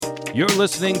You're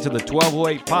listening to the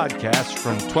 1208 podcast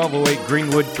from 1208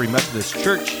 Greenwood Free Methodist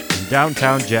Church in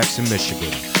downtown Jackson,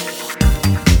 Michigan.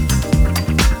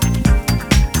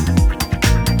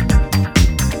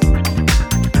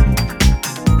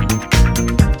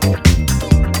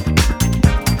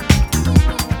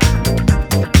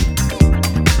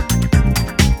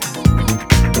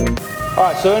 All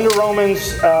right, so into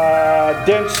Romans,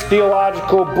 dense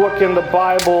theological book in the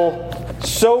Bible,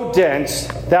 so dense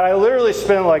that I literally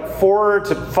spent like 4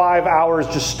 to 5 hours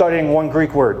just studying one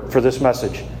Greek word for this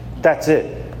message. That's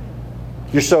it.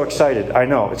 You're so excited. I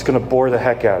know, it's going to bore the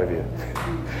heck out of you.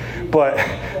 But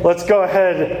let's go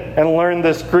ahead and learn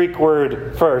this Greek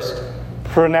word first.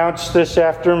 Pronounce this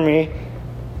after me,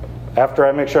 after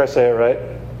I make sure I say it right.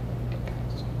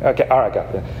 Okay, all right,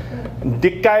 got it.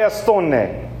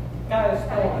 Dikaiosthone.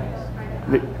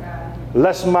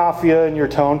 Less mafia in your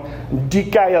tone.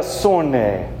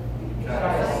 Dikaiosone.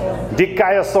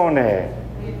 Dikaiosone.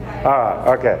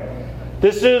 Okay.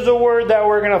 This is a word that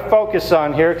we're going to focus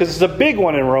on here because it's a big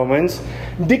one in Romans.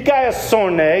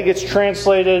 Dikaiosone gets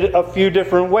translated a few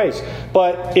different ways.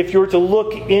 But if you were to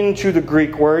look into the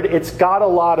Greek word, it's got a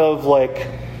lot of like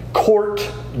court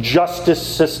justice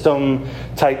system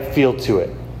type feel to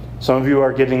it. Some of you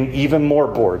are getting even more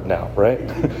bored now, right?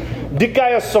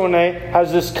 Dikaiosone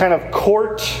has this kind of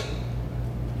court,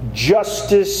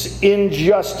 justice,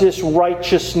 injustice,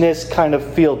 righteousness kind of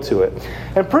feel to it.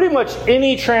 And pretty much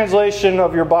any translation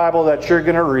of your Bible that you're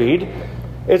going to read,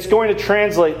 it's going to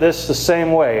translate this the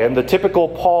same way. In the typical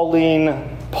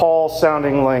Pauline,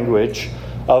 Paul-sounding language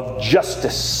of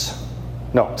justice.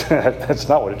 No, that's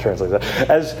not what it translates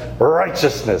as.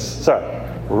 Righteousness. Sorry.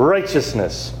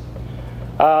 Righteousness.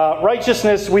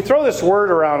 Righteousness, we throw this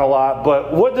word around a lot,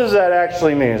 but what does that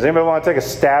actually mean? Does anybody want to take a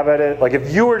stab at it? Like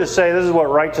if you were to say, this is what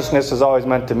righteousness has always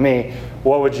meant to me,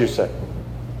 what would you say?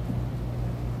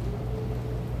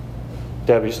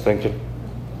 Debbie's thinking.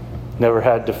 Never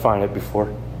had to define it before.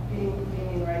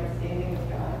 Being right standing with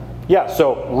God. Yeah,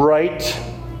 so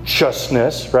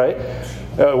righteousness, right?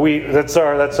 That's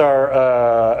our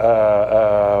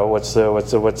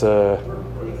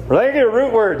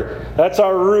root word. That's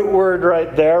our root word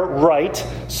right there, right.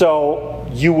 So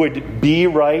you would be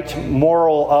right,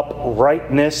 moral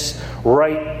uprightness,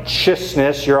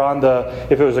 righteousness. You're on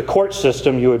if it was a court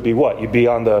system, you would be what? You'd be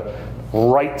on the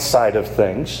right side of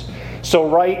things. So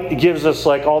right gives us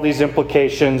like all these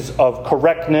implications of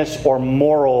correctness or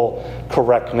moral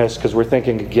correctness, because we're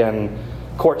thinking again,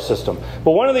 court system.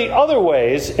 But one of the other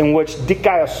ways in which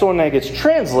dikaiosone gets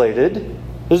translated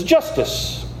is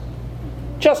justice.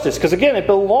 Justice, because again, it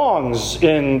belongs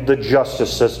in the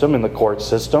justice system, in the court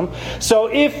system. So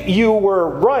if you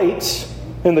were right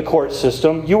in the court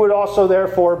system, you would also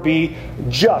therefore be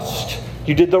just.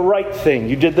 You did the right thing.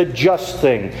 You did the just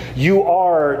thing. You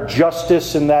are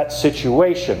justice in that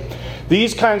situation.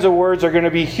 These kinds of words are going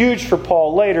to be huge for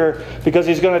Paul later because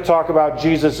he's going to talk about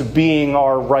Jesus being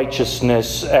our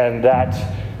righteousness and that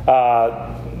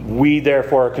we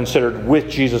therefore are considered with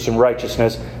Jesus in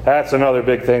righteousness. That's another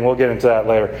big thing. We'll get into that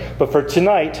later. But for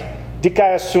tonight,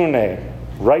 dikaiosune,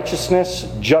 righteousness,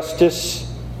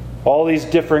 justice, all these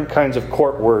different kinds of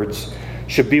court words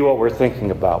should be what we're thinking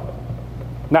about.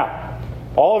 Now,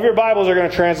 all of your Bibles are going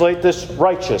to translate this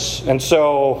righteous. And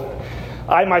so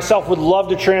I myself would love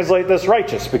to translate this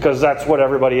righteous because that's what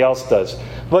everybody else does.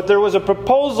 But there was a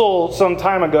proposal some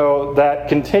time ago that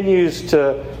continues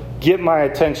to get my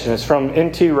attention. It's from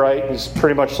N.T. Wright. He's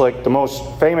pretty much like the most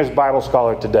famous Bible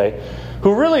scholar today,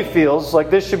 who really feels like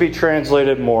this should be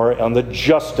translated more on the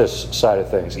justice side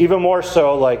of things. Even more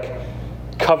so like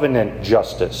covenant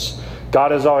justice.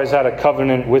 God has always had a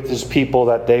covenant with His people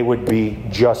that they would be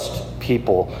just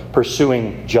people,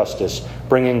 pursuing justice,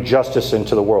 bringing justice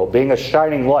into the world, being a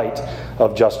shining light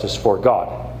of justice for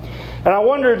God. And I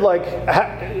wondered,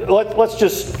 let's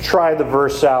just try the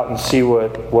verse out and see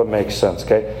what makes sense,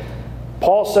 okay?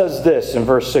 Paul says this in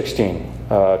verse 16,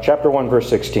 chapter 1, verse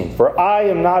 16. For I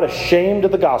am not ashamed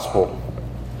of the gospel.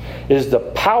 It is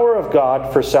the power of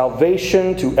God for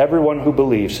salvation to everyone who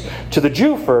believes, to the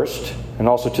Jew first, and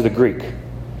also to the Greek.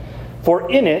 For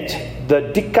in it,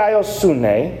 the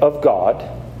dikaiosune of God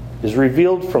is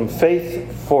revealed from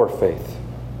faith for faith.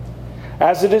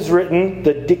 As it is written,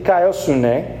 the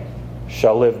dikaiosune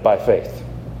shall live by faith.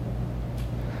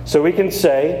 So we can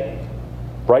say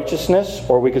righteousness,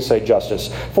 or we could say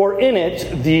justice. For in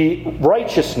it, the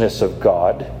righteousness of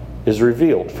God is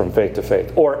revealed from faith to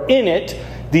faith. Or in it,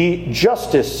 the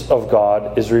justice of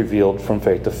God is revealed from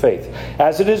faith to faith.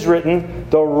 As it is written,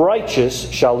 the righteous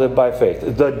shall live by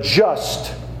faith. The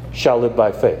just shall live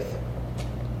by faith.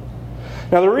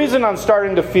 Now the reason I'm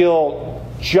starting to feel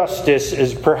justice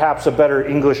is perhaps a better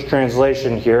English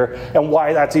translation here, and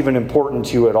why that's even important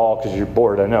to you at all, because you're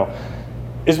bored, I know,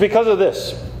 is because of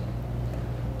this.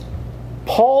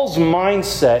 Paul's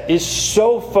mindset is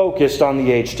so focused on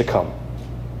the age to come.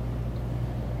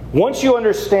 Once you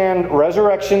understand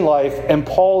resurrection life and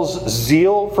Paul's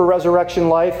zeal for resurrection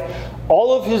life,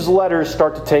 all of his letters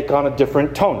start to take on a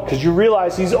different tone, because you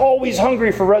realize he's always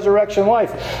hungry for resurrection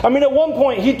life. I mean, at one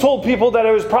point he told people that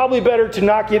it was probably better to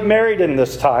not get married in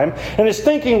this time, and his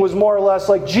thinking was more or less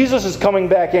like, Jesus is coming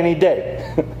back any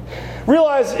day.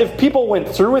 Realize if people went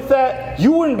through with that,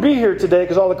 you wouldn't be here today,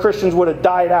 because all the Christians would have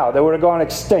died out. They would have gone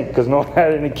extinct because no one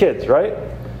had any kids, right?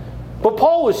 But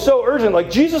Paul was so urgent, like,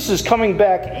 Jesus is coming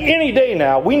back any day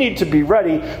now. We need to be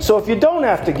ready. So if you don't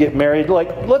have to get married,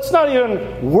 like, let's not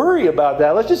even worry about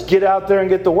that. Let's just get out there and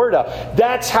get the word out.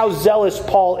 That's how zealous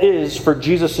Paul is for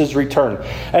Jesus' return.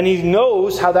 And he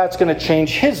knows how that's going to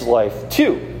change his life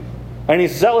too. And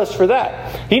he's zealous for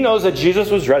that. He knows that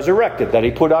Jesus was resurrected, that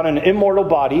he put on an immortal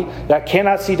body that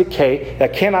cannot see decay,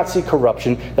 that cannot see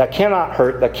corruption, that cannot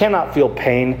hurt, that cannot feel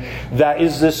pain, that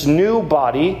is this new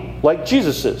body like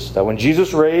Jesus's. That when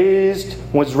Jesus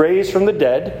was raised from the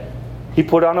dead, he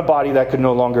put on a body that could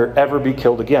no longer ever be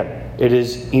killed again. It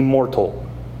is immortal.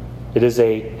 It is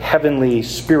a heavenly,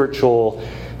 spiritual,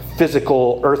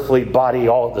 physical, earthly body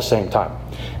all at the same time.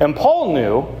 And Paul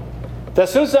knew that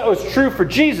since that was true for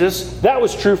Jesus, that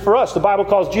was true for us. The Bible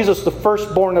calls Jesus the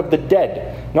firstborn of the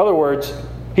dead. In other words,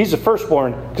 he's the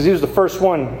firstborn because he was the first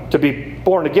one to be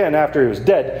born again after he was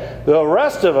dead. The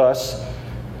rest of us,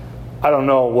 I don't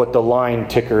know what the line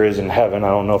ticker is in heaven. I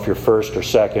don't know if you're first or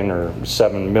second or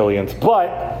 7 millionth.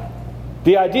 But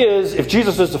the idea is, if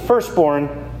Jesus is the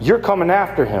firstborn, you're coming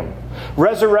after him.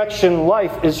 Resurrection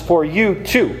life is for you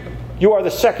too. You are the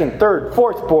second, third,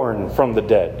 fourth-born from the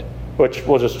dead. Which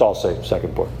we'll just all say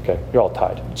second born. Okay, you're all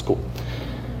tied. It's cool.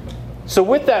 So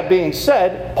with that being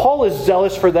said, Paul is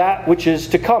zealous for that which is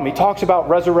to come. He talks about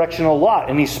resurrection a lot,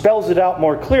 and he spells it out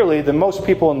more clearly than most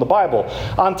people in the Bible.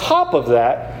 On top of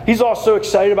that, he's also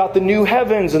excited about the new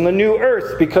heavens and the new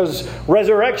earth, because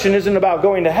resurrection isn't about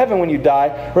going to heaven when you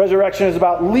die. Resurrection is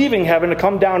about leaving heaven to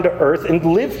come down to earth and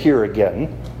live here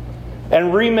again.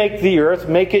 And remake the earth,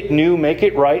 make it new, make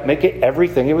it right, make it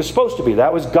everything it was supposed to be.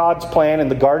 That was God's plan in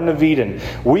the Garden of Eden.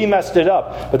 We messed it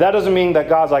up. But that doesn't mean that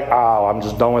God's like, I'm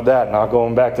just done with that, not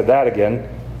going back to that again.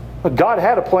 But God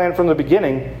had a plan from the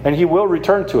beginning, and he will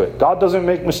return to it. God doesn't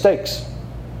make mistakes.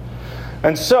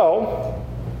 And so,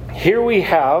 here we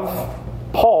have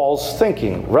Paul's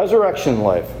thinking. Resurrection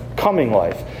life, coming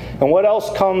life. And what else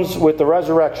comes with the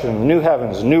resurrection? The new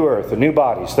heavens, the new earth, the new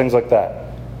bodies, things like that.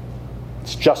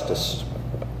 It's justice.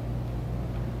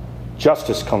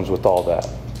 Justice comes with all that.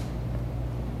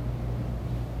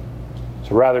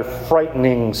 It's a rather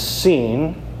frightening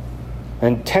scene,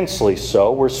 intensely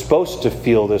so. We're supposed to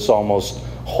feel this almost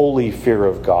holy fear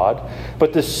of God.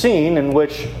 But the scene in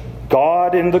which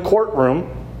God in the courtroom,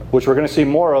 which we're going to see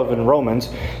more of in Romans,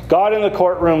 God in the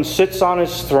courtroom sits on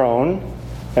his throne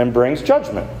and brings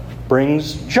judgment,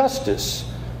 brings justice.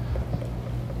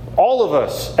 All of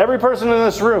us, every person in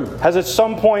this room, has at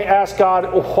some point asked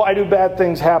God, why do bad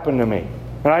things happen to me?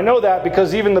 And I know that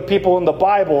because even the people in the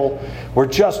Bible were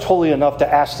just holy enough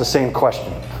to ask the same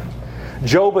question.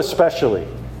 Job especially.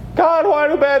 God, why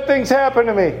do bad things happen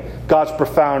to me? God's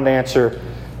profound answer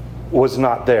was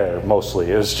not there, mostly.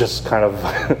 It was just kind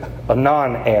of a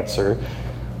non-answer.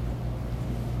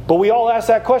 But we all ask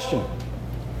that question.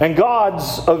 And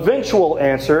God's eventual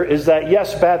answer is that,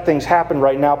 yes, bad things happen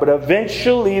right now, but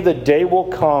eventually the day will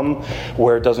come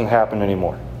where it doesn't happen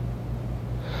anymore.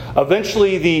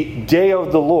 Eventually the day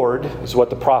of the Lord, is what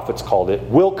the prophets called it,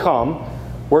 will come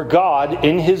where God,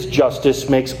 in his justice,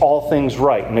 makes all things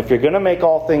right. And if you're going to make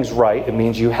all things right, it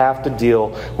means you have to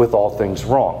deal with all things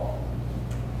wrong.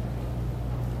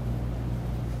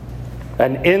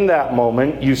 And in that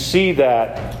moment, you see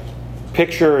that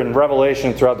picture in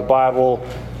Revelation throughout the Bible.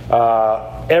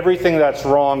 Everything that's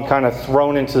wrong kind of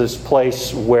thrown into this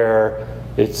place where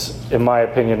it's, in my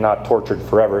opinion, not tortured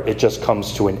forever. It just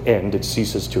comes to an end. It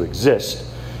ceases to exist.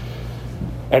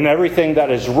 And everything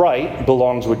that is right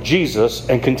belongs with Jesus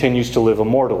and continues to live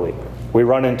immortally. We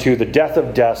run into the death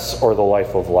of deaths or the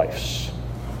life of lives.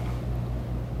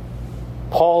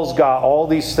 Paul's got all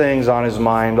these things on his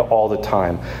mind all the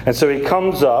time. And so he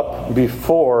comes up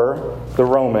before the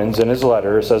Romans in his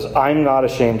letter. It says, I'm not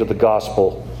ashamed of the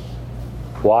gospel.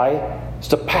 Why? It's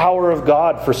the power of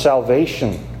God for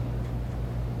salvation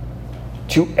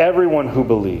to everyone who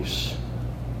believes.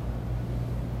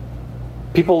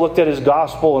 People looked at his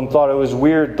gospel and thought it was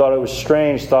weird, thought it was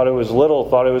strange, thought it was little,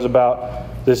 thought it was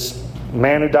about this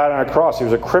Man who died on a cross, he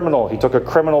was a criminal. He took a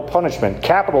criminal punishment,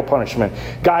 capital punishment.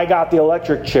 Guy got the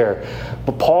electric chair.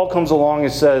 But Paul comes along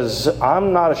and says,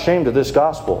 I'm not ashamed of this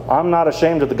gospel. I'm not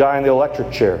ashamed of the guy in the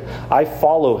electric chair. I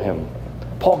follow him.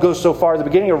 Paul goes so far at the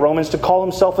beginning of Romans to call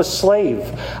himself a slave.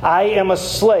 I am a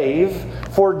slave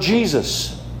for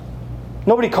Jesus.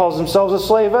 Nobody calls themselves a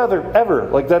slave ever.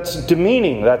 Like, that's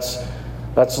demeaning. That's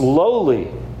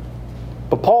lowly.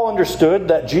 But Paul understood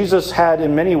that Jesus had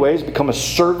in many ways become a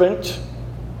servant,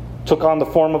 took on the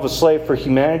form of a slave for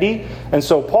humanity, and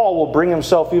so Paul will bring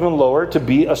himself even lower to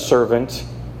be a servant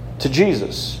to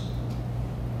Jesus.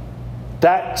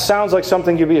 That sounds like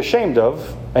something you'd be ashamed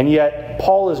of, and yet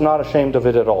Paul is not ashamed of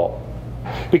it at all.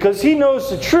 Because he knows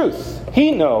the truth.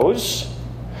 He knows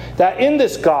that in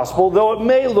this gospel, though it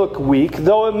may look weak,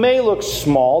 though it may look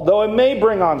small, though it may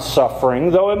bring on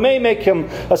suffering, though it may make him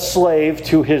a slave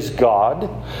to his God,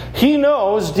 he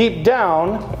knows deep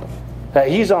down that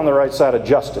he's on the right side of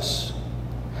justice.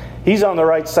 He's on the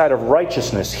right side of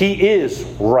righteousness. He is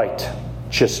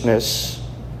righteousness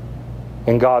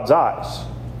in God's eyes.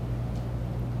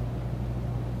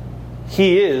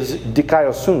 He is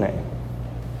dikaiosune.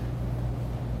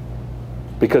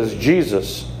 Because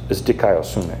Jesus is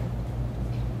dikaiosune.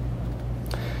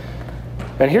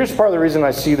 And here's part of the reason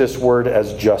I see this word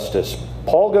as justice.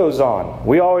 Paul goes on.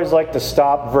 We always like to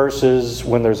stop verses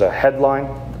when there's a headline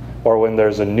or when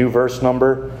there's a new verse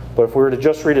number. But if we were to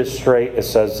just read it straight, it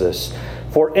says this.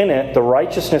 For in it the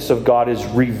righteousness of God is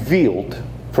revealed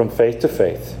from faith to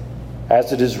faith,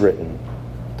 as it is written,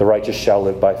 the righteous shall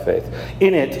live by faith.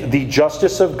 In it the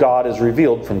justice of God is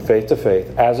revealed from faith to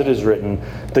faith, as it is written,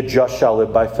 the just shall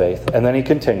live by faith. And then he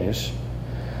continues,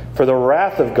 for the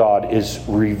wrath of God is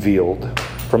revealed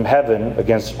from heaven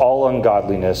against all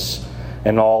ungodliness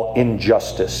and all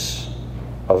injustice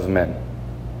of men,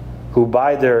 who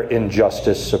by their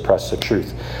injustice suppress the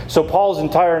truth. So Paul's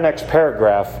entire next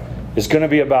paragraph is going to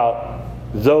be about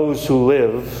those who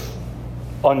live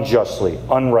unjustly,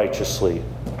 unrighteously,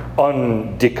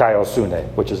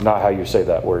 undikaiosune, which is not how you say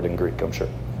that word in Greek, I'm sure.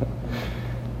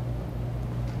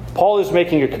 Paul is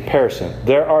making a comparison.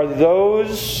 There are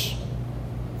those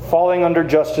falling under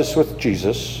justice with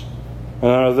Jesus, and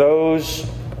there are those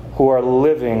who are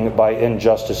living by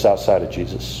injustice outside of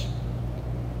Jesus.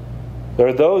 There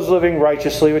are those living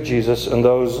righteously with Jesus and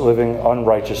those living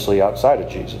unrighteously outside of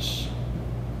Jesus.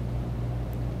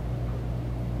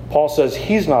 Paul says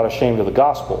he's not ashamed of the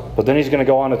gospel, but then he's going to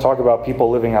go on to talk about people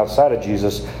living outside of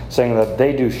Jesus, saying that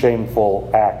they do shameful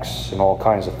acts and all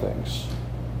kinds of things.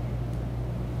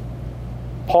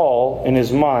 Paul, in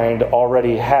his mind,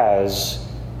 already has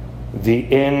the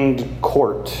end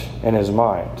court in his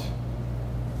mind.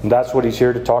 And that's what he's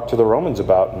here to talk to the Romans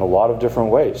about in a lot of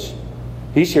different ways.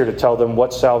 He's here to tell them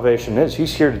what salvation is.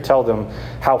 He's here to tell them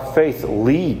how faith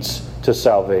leads to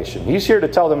salvation. He's here to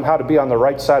tell them how to be on the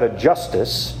right side of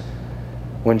justice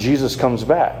when Jesus comes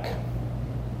back.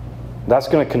 That's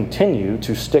going to continue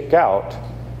to stick out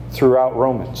throughout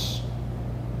Romans.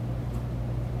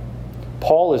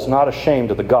 Paul is not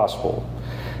ashamed of the gospel,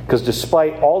 because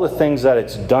despite all the things that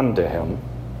it's done to him,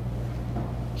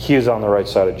 he is on the right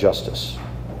side of justice.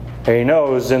 And he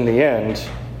knows in the end,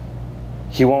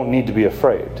 he won't need to be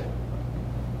afraid.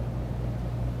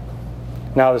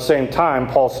 Now, at the same time,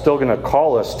 Paul's still going to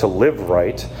call us to live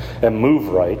right and move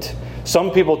right.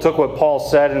 Some people took what Paul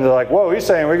said and they're like, whoa, he's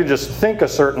saying we can just think a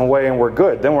certain way and we're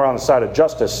good. Then we're on the side of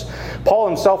justice. Paul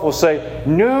himself will say,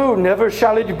 no, never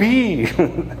shall it be.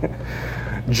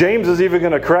 James is even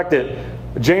going to correct it.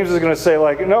 James is going to say,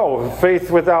 like, no,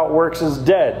 faith without works is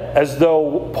dead. As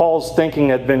though Paul's thinking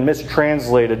had been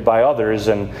mistranslated by others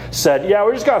and said, yeah,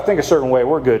 we just got to think a certain way,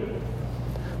 we're good.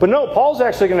 But no, Paul's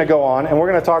actually going to go on, and we're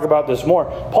going to talk about this more.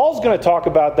 Paul's going to talk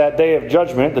about that day of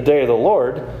judgment, the day of the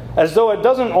Lord, as though it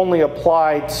doesn't only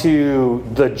apply to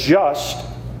the just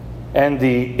and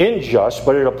the unjust,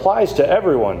 but it applies to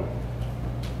everyone.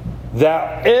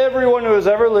 That everyone who has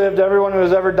ever lived, everyone who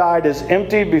has ever died is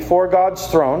empty before God's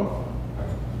throne,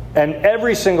 and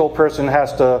every single person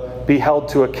has to be held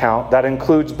to account. That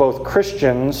includes both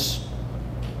Christians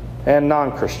and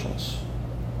non-Christians.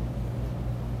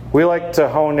 We like to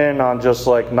hone in on just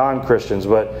like non-Christians,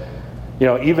 but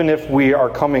even if we are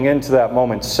coming into that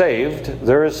moment saved,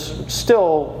 there is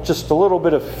still just a little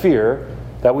bit of fear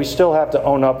that we still have to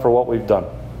own up for what we've done.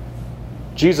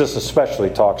 Jesus especially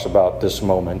talks about this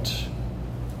moment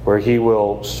where he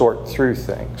will sort through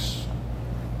things.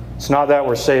 It's not that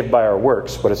we're saved by our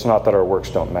works, but it's not that our works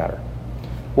don't matter.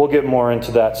 We'll get more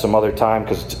into that some other time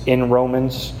because it's in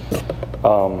Romans.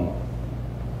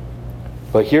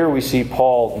 But here we see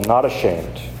Paul not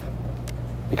ashamed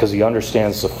because he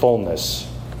understands the fullness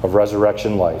of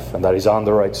resurrection life, and that he's on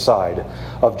the right side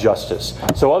of justice.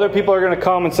 So other people are going to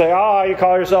come and say, you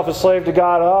call yourself a slave to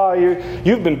God.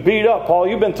 You've been beat up, Paul.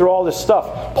 You've been through all this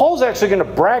stuff. Paul's actually going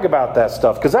to brag about that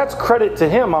stuff because that's credit to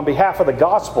him on behalf of the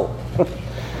gospel.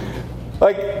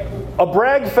 Like, a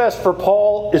brag fest for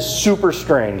Paul is super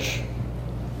strange.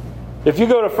 If you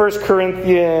go to 1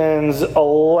 Corinthians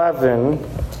 11...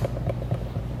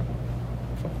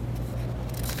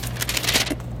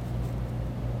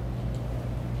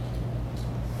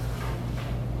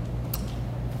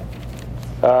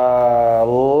 Uh,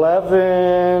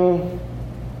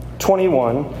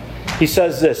 11:21, he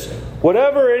says this,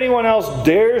 whatever anyone else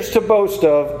dares to boast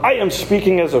of, I am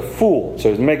speaking as a fool.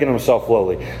 So he's making himself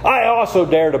lowly. I also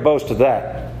dare to boast of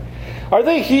that. Are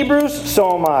they Hebrews?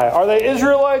 So am I. Are they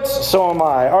Israelites? So am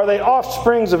I. Are they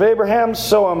offsprings of Abraham?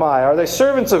 So am I. Are they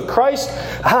servants of Christ?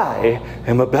 I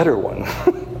am a better one.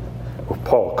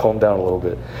 Paul, calm down a little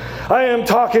bit. I am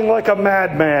talking like a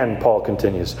madman, Paul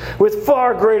continues, with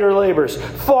far greater labors,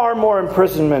 far more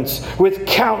imprisonments, with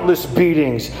countless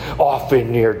beatings,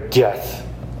 often near death.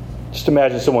 Just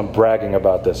imagine someone bragging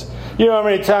about this. You know how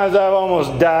many times I've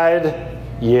almost died?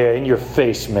 Yeah, in your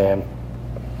face, man.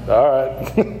 All right.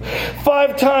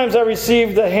 5 times I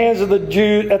received at the hands of the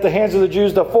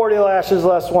Jews the 40 lashes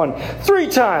less 1. 3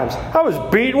 times I was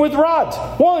beaten with rods.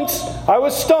 Once I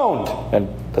was stoned. And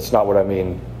that's not what I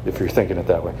mean if you're thinking it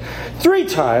that way. 3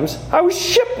 times I was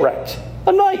shipwrecked.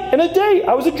 A night and a day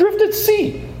I was adrift at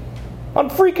sea.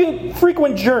 On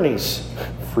frequent journeys.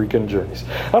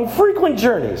 On frequent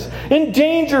journeys. In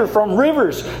danger from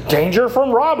rivers. Danger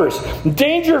from robbers.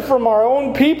 Danger from our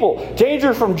own people.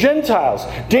 Danger from Gentiles.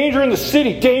 Danger in the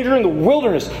city. Danger in the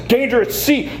wilderness. Danger at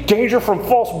sea. Danger from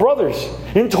false brothers.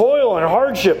 In toil and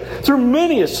hardship. Through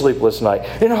many a sleepless night.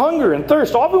 In hunger and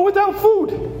thirst. Often without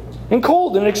food. In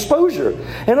cold and exposure.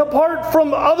 And apart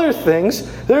from other things,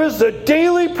 there is a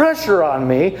daily pressure on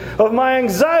me of my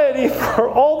anxiety for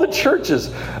all the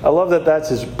churches. I love that that's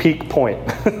his peak point.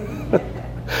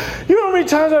 You know how many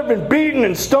times I've been beaten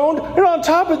and stoned? And on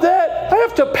top of that, I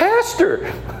have to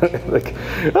pastor. What am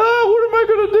I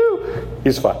going to do?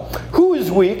 He's fine. Who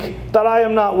is weak that I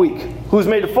am not weak? Who is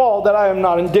made to fall that I am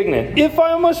not indignant? If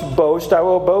I must boast, I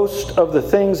will boast of the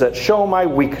things that show my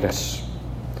weakness.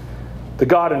 The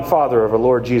God and Father of our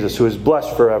Lord Jesus, who is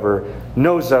blessed forever,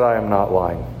 knows that I am not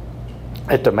lying.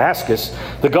 At Damascus,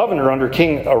 the governor under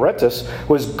King Aretas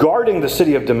was guarding the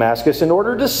city of Damascus in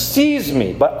order to seize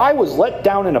me, but I was let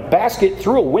down in a basket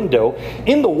through a window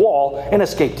in the wall and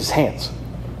escaped his hands.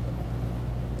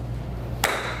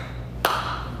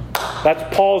 That's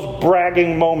Paul's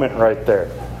bragging moment right there.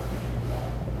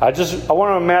 I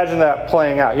want to imagine that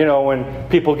playing out. You know, when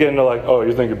people get into like, oh,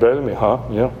 you think you're better than me, huh?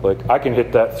 You know, like I can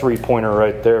hit that 3-pointer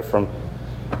right there from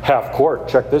half court.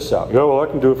 Check this out. Yeah, well, I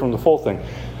can do it from the full thing.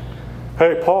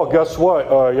 Hey, Paul, guess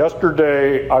what?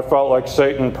 Yesterday I felt like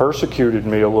Satan persecuted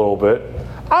me a little bit.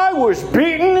 I was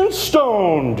beaten and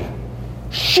stoned,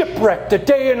 shipwrecked a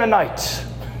day and a night.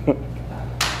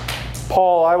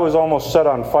 Paul, I was almost set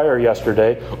on fire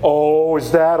yesterday. Oh,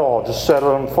 is that all? Just set it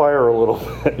on fire a little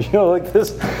bit. You know, like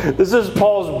this is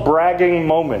Paul's bragging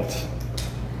moment.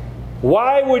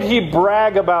 Why would he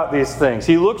brag about these things?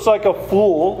 He looks like a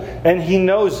fool and he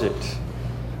knows it.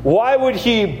 Why would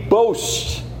he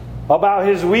boast about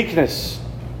his weakness?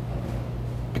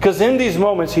 Because in these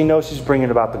moments he knows he's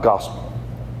bringing about the gospel.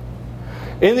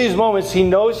 In these moments he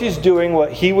knows he's doing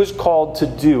what he was called to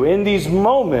do. In these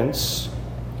moments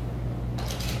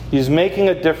he's making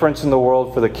a difference in the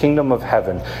world for the kingdom of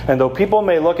heaven. And though people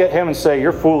may look at him and say,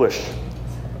 you're foolish.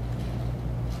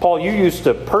 Paul, you used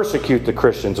to persecute the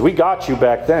Christians. We got you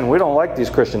back then. We don't like these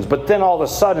Christians. But then all of a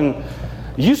sudden,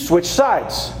 you switch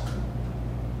sides.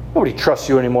 Nobody trusts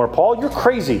you anymore, Paul. You're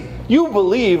crazy. You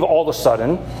believe all of a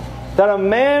sudden that a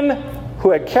man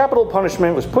who had capital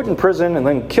punishment was put in prison and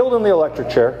then killed in the electric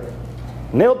chair,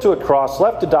 nailed to a cross,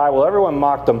 left to die while everyone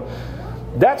mocked him.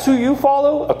 That's who you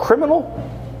follow? A criminal?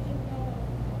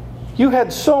 You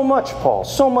had so much, Paul,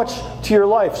 so much to your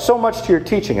life, so much to your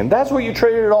teaching, and that's what you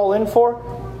traded it all in for?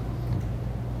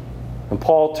 And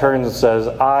Paul turns and says,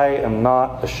 I am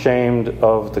not ashamed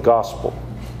of the gospel.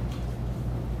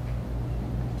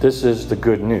 This is the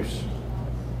good news.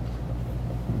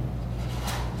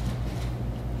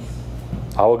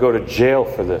 I will go to jail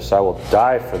for this. I will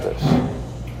die for this.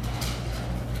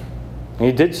 And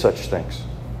he did such things.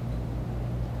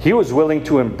 He was willing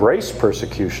to embrace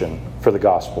persecution for the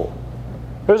gospel.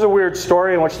 There's a weird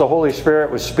story in which the Holy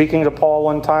Spirit was speaking to Paul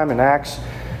one time in Acts,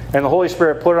 and the Holy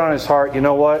Spirit put it on his heart, you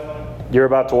know what? You're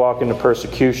about to walk into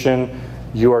persecution.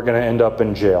 You are going to end up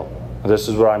in jail. This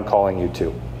is what I'm calling you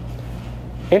to.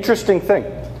 Interesting thing.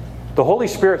 The Holy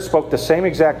Spirit spoke the same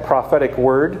exact prophetic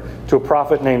word to a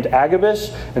prophet named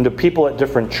Agabus and to people at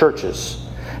different churches.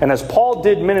 And as Paul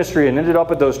did ministry and ended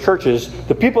up at those churches,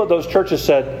 the people at those churches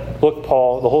said, look,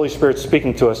 Paul, the Holy Spirit's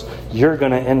speaking to us. You're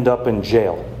going to end up in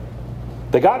jail.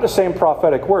 They got the same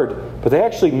prophetic word, but they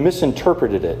actually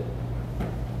misinterpreted it.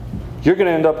 You're going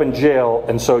to end up in jail,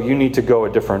 and so you need to go a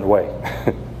different way.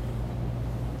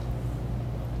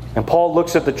 And Paul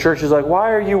looks at the church, he's like,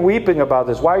 why are you weeping about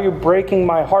this? Why are you breaking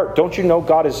my heart? Don't you know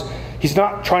God is, He's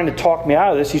not trying to talk me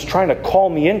out of this. He's trying to call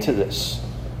me into this.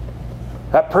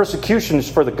 That persecution is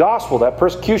for the gospel. That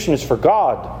persecution is for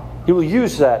God. He will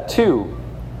use that too.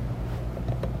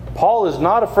 Paul is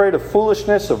not afraid of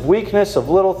foolishness, of weakness, of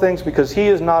little things, because he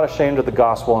is not ashamed of the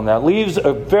gospel. And that leaves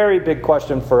a very big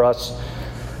question for us.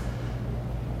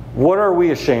 What are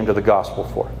we ashamed of the gospel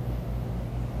for?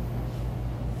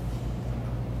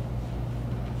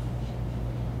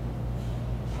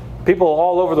 People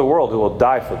all over the world who will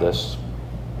die for this.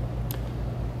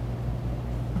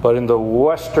 But in the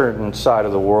Western side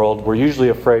of the world, we're usually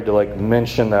afraid to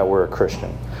mention that we're a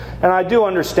Christian. And I do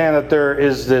understand that there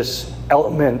is this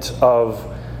element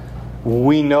of,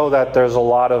 we know that there's a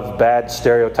lot of bad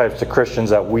stereotypes to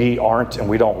Christians that we aren't and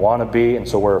we don't want to be. And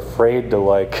so we're afraid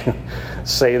to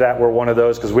say that we're one of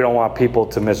those because we don't want people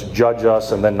to misjudge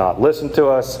us and then not listen to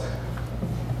us.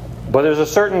 But there's a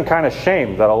certain kind of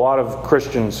shame that a lot of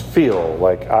Christians feel.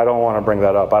 I don't want to bring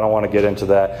that up. I don't want to get into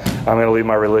that. I'm going to leave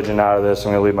my religion out of this.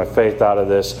 I'm going to leave my faith out of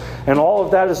this. And all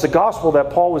of that is the gospel that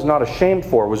Paul was not ashamed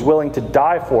for, was willing to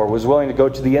die for, was willing to go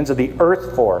to the ends of the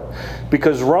earth for.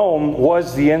 Because Rome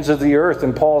was the ends of the earth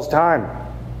in Paul's time.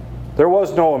 There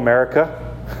was no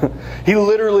America. He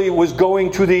literally was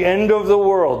going to the end of the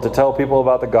world to tell people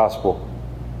about the gospel.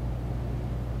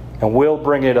 And we'll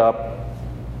bring it up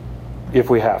if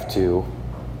we have to,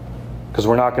 because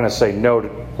we're not going to say no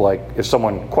to, if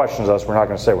someone questions us, we're not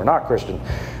going to say we're not Christian,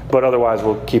 but otherwise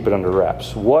we'll keep it under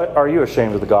wraps. What are you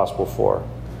ashamed of the gospel for?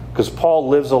 Because Paul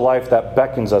lives a life that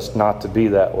beckons us not to be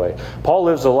that way. Paul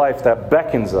lives a life that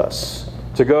beckons us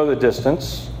to go the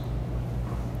distance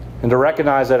and to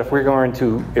recognize that if we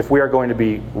are going to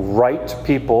be right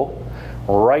people,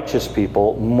 righteous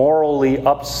people, morally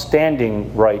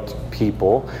upstanding right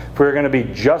people, if we're going to be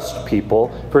just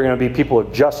people, if we're going to be people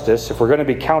of justice, if we're going to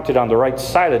be counted on the right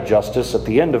side of justice at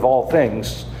the end of all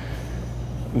things,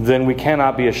 then we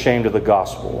cannot be ashamed of the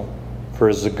gospel, for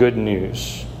it is the good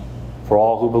news for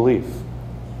all who believe,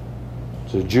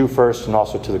 to the Jew first and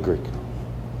also to the Greek.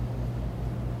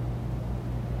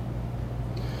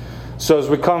 So as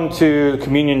we come to the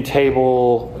communion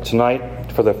table tonight,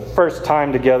 for the first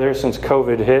time together since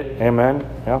COVID hit. Amen.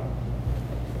 Yeah.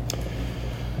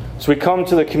 So we come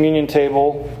to the communion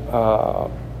table.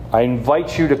 I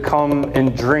invite you to come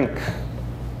and drink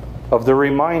of the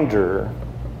reminder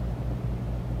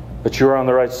that you are on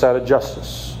the right side of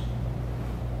justice,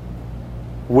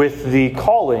 with the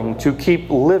calling to keep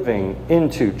living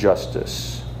into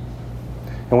justice,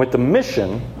 and with the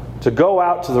mission to go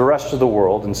out to the rest of the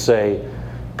world and say,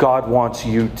 God wants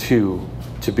you too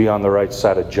to be on the right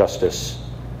side of justice.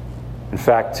 In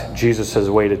fact, Jesus has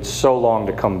waited so long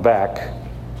to come back.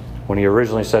 When he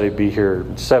originally said he'd be here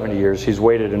 70 years, he's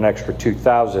waited an extra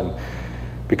 2,000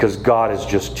 because God is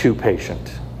just too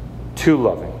patient, too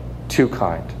loving, too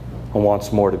kind, and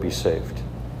wants more to be saved.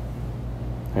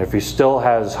 And if he still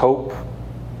has hope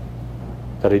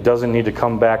that he doesn't need to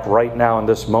come back right now in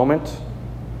this moment,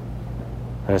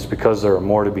 then it's because there are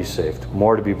more to be saved,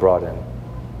 more to be brought in.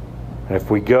 And if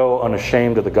we go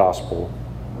unashamed of the gospel,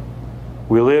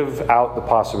 we live out the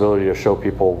possibility to show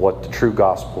people what the true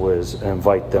gospel is and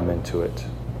invite them into it.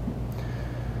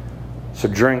 So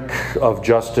drink of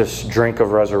justice, drink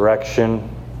of resurrection,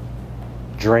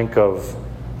 drink of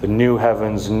the new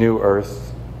heavens, new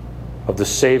earth, of the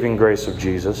saving grace of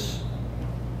Jesus.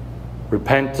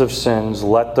 Repent of sins,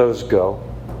 let those go,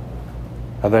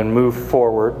 and then move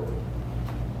forward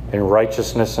in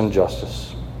righteousness and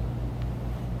justice.